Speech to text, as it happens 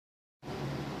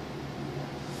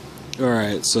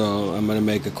Alright, so I'm gonna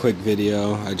make a quick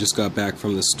video. I just got back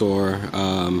from the store.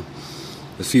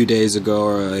 A few days ago,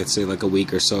 or I'd say like a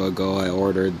week or so ago, I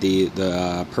ordered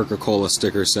the Perk-a-Cola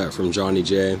sticker set from Johnny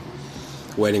J.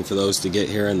 Waiting for those to get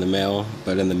here in the mail,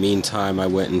 but in the meantime I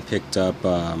went and picked up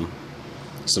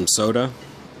some soda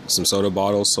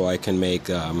bottles so I can make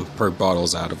Perk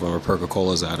bottles out of them, or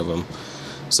Perk-a-Colas out of them.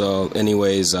 So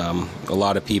anyways, a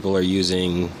lot of people are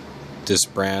using this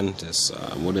brand,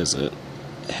 what is it?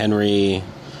 Henry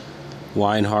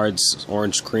Weinhard's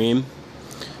Orange Cream.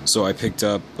 So I picked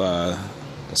up a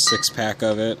 6-pack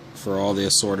of it for all the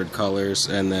assorted colors,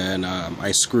 and then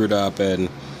I screwed up and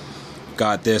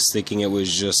got this thinking it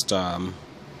was just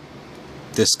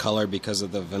this color because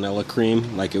of the vanilla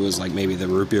cream, like it was like maybe the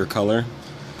root beer color.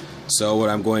 So what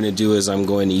I'm going to do is I'm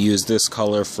going to use this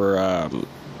color for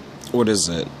what is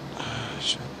it?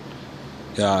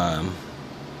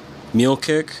 Meal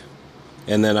Kick.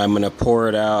 And then I'm going to pour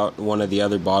it out, one of the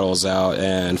other bottles out,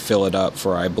 and fill it up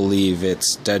for, I believe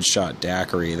it's Deadshot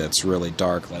Daiquiri that's really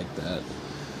dark like that.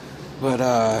 But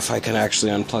if I can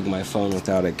actually unplug my phone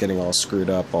without it getting all screwed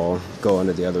up, I'll go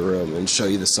into the other room and show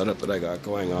you the setup that I got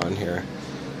going on here.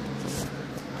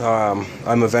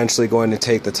 I'm eventually going to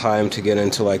take the time to get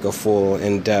into like a full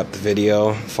in-depth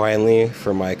video finally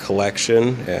for my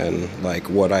collection and like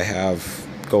what I have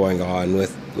going on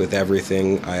with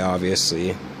everything. I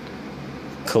obviously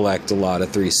collect a lot of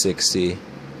 360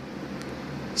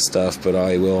 stuff, but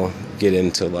I will get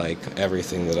into like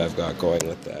everything that I've got going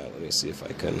with that. Let me see if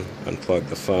I can unplug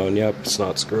the phone. Yep, it's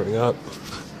not screwing up.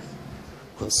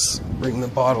 Let's bring the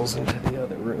bottles into the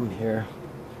other room here.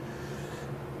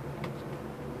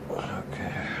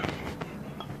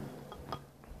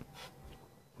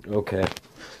 Okay,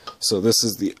 so this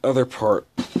is the other part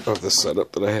of the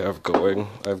setup that I have going.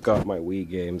 I've got my Wii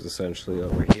games essentially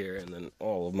over here, and then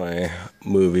all of my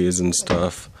movies and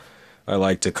stuff. I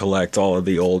like to collect all of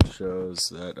the old shows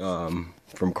that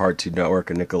from Cartoon Network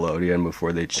and Nickelodeon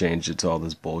before they changed it to all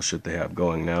this bullshit they have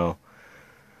going now.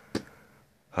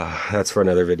 That's for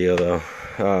another video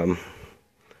though.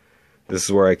 This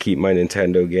is where I keep my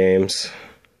Nintendo games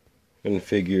and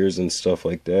figures and stuff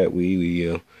like that. Wii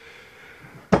U.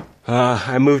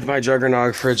 I moved my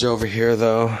Juggernog fridge over here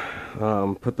though.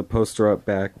 Put the poster up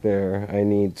back there. I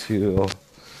need to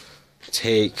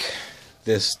take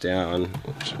this down,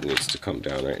 which needs to come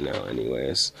down right now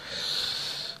anyways.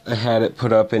 I had it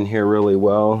put up in here really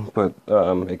well, but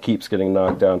it keeps getting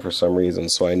knocked down for some reason,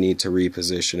 so I need to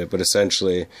reposition it. But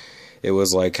essentially, it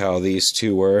was like how these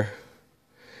two were,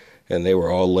 and they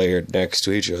were all layered next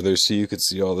to each other, so you could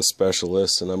see all the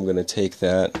specialists, and I'm going to take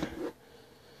that,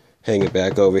 hang it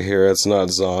back over here. It's not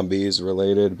zombies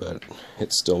related, but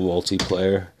it's still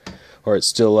multiplayer, or it's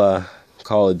still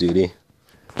Call of Duty.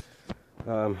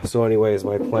 So anyways,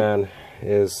 my plan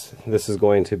is this is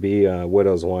going to be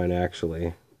Widow's Wine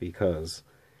actually, because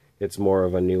it's more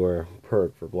of a newer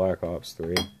perk for Black Ops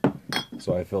 3.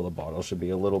 So I feel the bottle should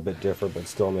be a little bit different but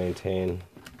still maintain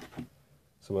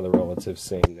some of the relative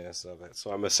sameness of it.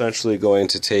 So I'm essentially going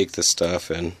to take the stuff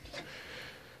and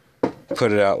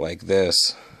put it out like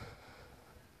this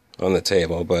on the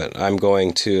table, but I'm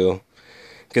going to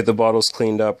get the bottles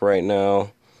cleaned up right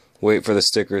now, wait for the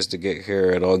stickers to get here,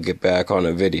 and I'll get back on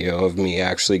a video of me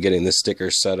actually getting the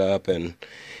stickers set up and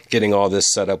getting all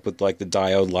this set up with like the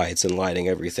diode lights and lighting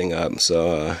everything up.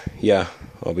 So yeah,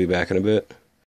 I'll be back in a bit.